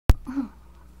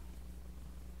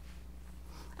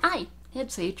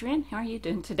It's Adrian. How are you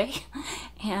doing today?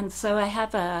 And so I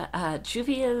have a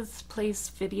Juvia's Place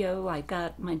video. I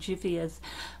got my Juvia's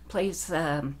Place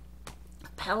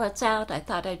palettes out. I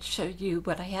thought I'd show you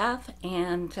what I have,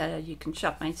 and you can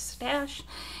shop my stash.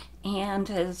 And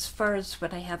as far as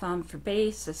what I have on for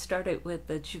base, I started with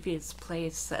the Juvia's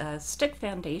Place Stick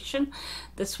Foundation.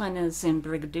 This one is in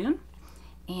Brigadoon.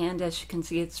 And as you can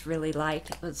see, it's really light.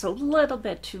 It was a little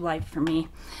bit too light for me.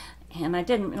 And I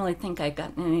didn't really think I'd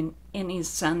gotten any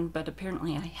sun, but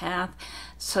apparently I have.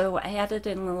 So I added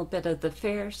in a little bit of the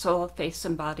Fair Soul Face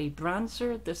and Body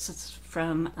Bronzer. This is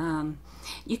from,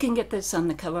 you can get this on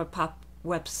the Colourpop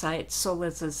website. Soul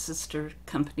is a sister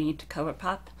company to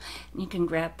Colourpop. You can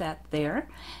grab that there.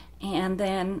 And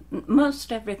then most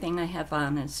everything I have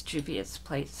on is Juvia's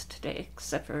Place today,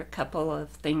 except for a couple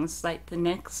of things like the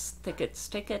NYX Thicket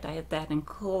Sticket. I have that in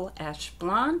Cool Ash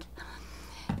Blonde.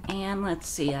 And let's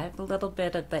see, I have a little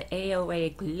bit of the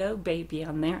AOA Glow Baby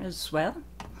on there as well.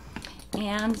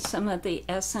 And some of the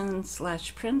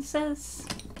Essence/Princess.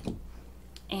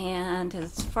 And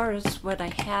as far as what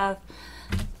I have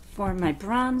for my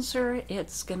bronzer,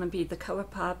 it's going to be the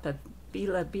Colourpop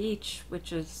Avila Beach,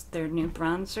 which is their new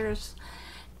bronzers.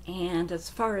 And as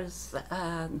far as,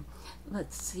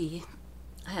 let's see,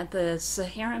 I have the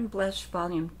Saharan Blush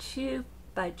Volume 2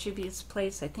 by Juvia's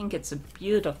Place. I think it's a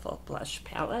beautiful blush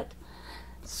palette.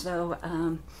 So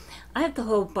I have the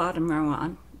whole bottom row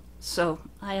on. So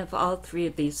I have all three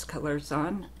of these colors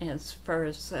on as far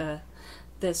as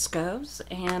this goes.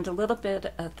 And a little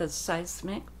bit of the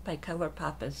Seismic by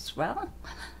Colourpop as well.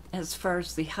 As far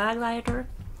as the highlighter.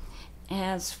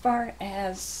 As far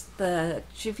as the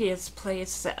Juvia's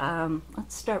Place,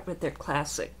 let's start with their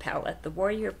classic palette. The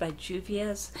Warrior by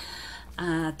Juvia's.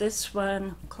 This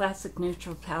one, classic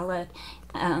neutral palette.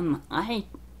 I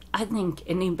think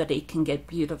anybody can get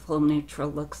beautiful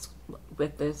neutral looks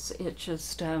with this. It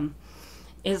just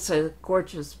is a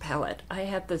gorgeous palette. I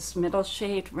have this middle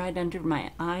shade right under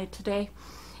my eye today,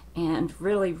 and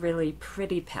really, really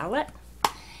pretty palette.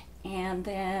 And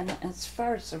then as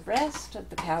far as the rest of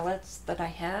the palettes that I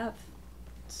have,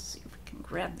 let's see if we can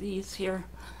grab these here.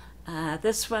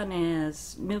 This one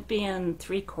is Nubian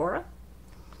 3 Coral.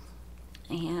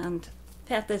 And I've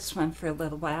had this one for a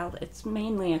little while. It's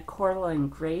mainly a coral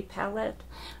and gray palette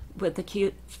with a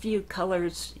cute few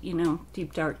colors, you know,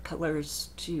 deep dark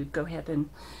colors to go ahead and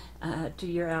do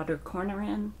your outer corner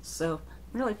in. So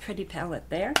really pretty palette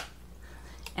there.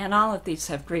 And all of these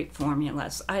have great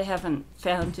formulas. I haven't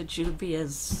found a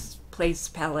Juvia's Place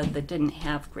palette that didn't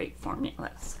have great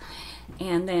formulas.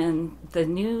 And then the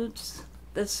Nudes.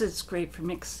 This is great for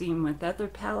mixing with other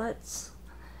palettes.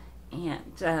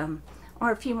 And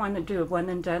or if you want to do a one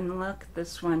and done look,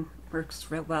 this one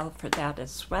works real well for that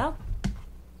as well.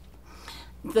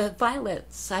 The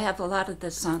violets, I have a lot of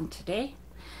this on today.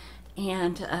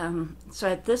 And so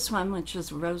I have this one, which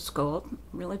is rose gold,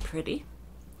 really pretty,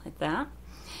 like that.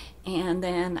 And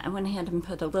then I went ahead and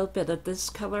put a little bit of this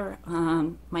color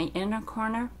on my inner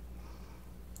corner.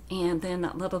 And then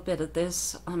a little bit of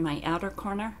this on my outer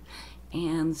corner.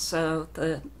 And so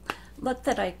the look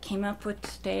that I came up with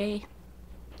today,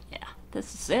 yeah,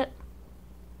 this is it.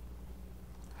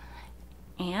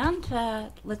 And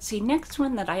let's see, next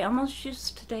one that I almost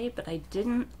used today, but I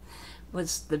didn't,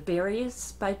 was the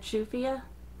Berries by Juvia.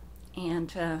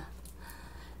 And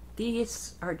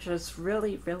these are just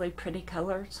really, really pretty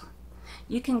colors.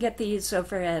 You can get these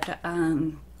over at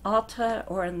Ulta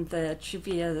or on the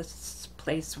Juvia's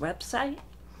Place website.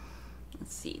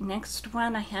 Let's see, next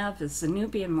one I have is the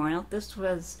Nubian Royal. This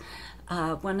was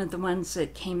one of the ones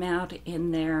that came out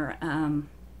in their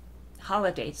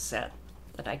holiday set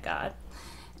that I got.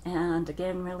 And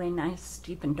again, really nice,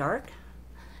 deep and dark.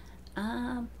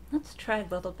 Let's try a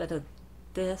little bit of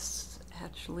this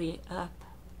actually up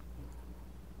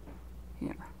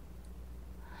here.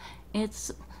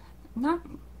 It's not,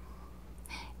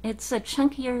 it's a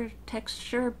chunkier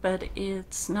texture, but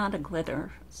it's not a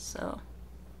glitter. So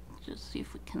just see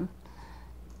if we can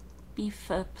beef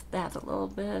up that a little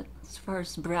bit as far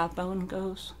as the brow bone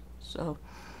goes. So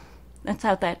that's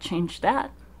how that changed that.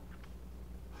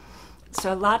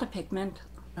 So a lot of pigment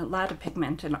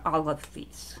in all of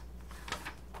these.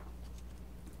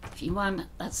 If you want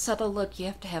a subtle look, you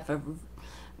have to have a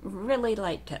really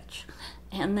light touch.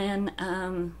 And then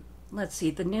let's see,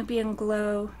 the Nubian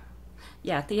Glow.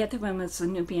 Yeah, the other one was the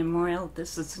Nubian Royal.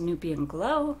 This is the Nubian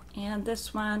Glow, and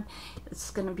this one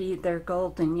is going to be their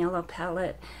gold and yellow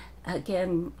palette.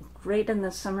 Again, great in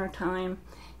the summertime.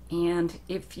 And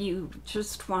if you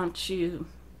just want to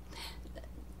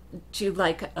do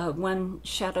like a one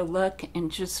shadow look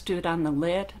and just do it on the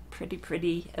lid,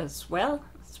 pretty as well.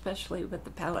 especially with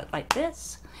a palette like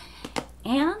this.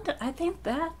 And I think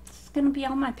that's going to be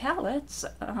all my palettes.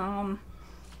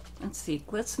 Let's see,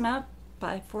 Glisten Up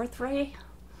by Fourth Ray.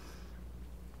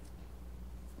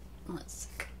 Let's see.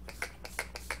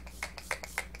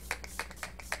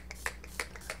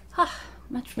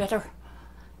 Much better.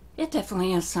 It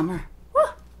definitely is summer. Woo,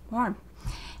 warm.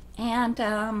 And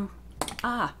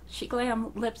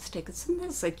SheGlam lipstick. Isn't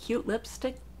this a cute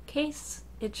lipstick case?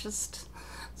 It's just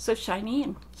so shiny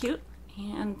and cute.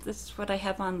 And this is what I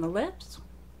have on the lips.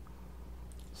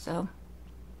 So,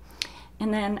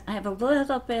 and then I have a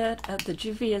little bit of the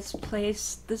Juvia's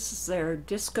Place. This is their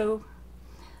Disco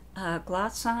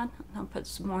gloss on. I'll put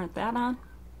some more of that on.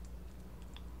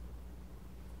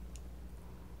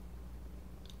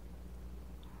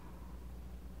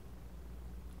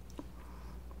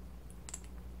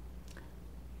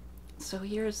 So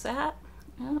here's that.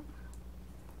 Yep.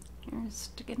 Here's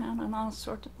sticking out in all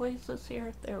sorts of places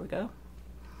here. There we go.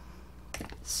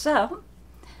 So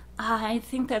I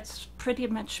think that's pretty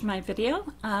much my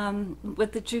video.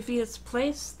 With the Juvia's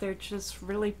Place, they're just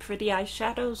really pretty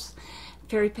eyeshadows.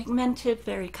 Very pigmented,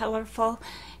 very colorful,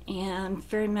 and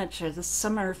very much a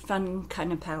summer fun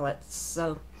kind of palettes.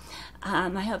 So I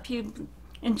hope you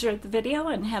enjoyed the video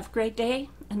and have a great day,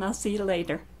 and I'll see you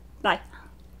later. Bye.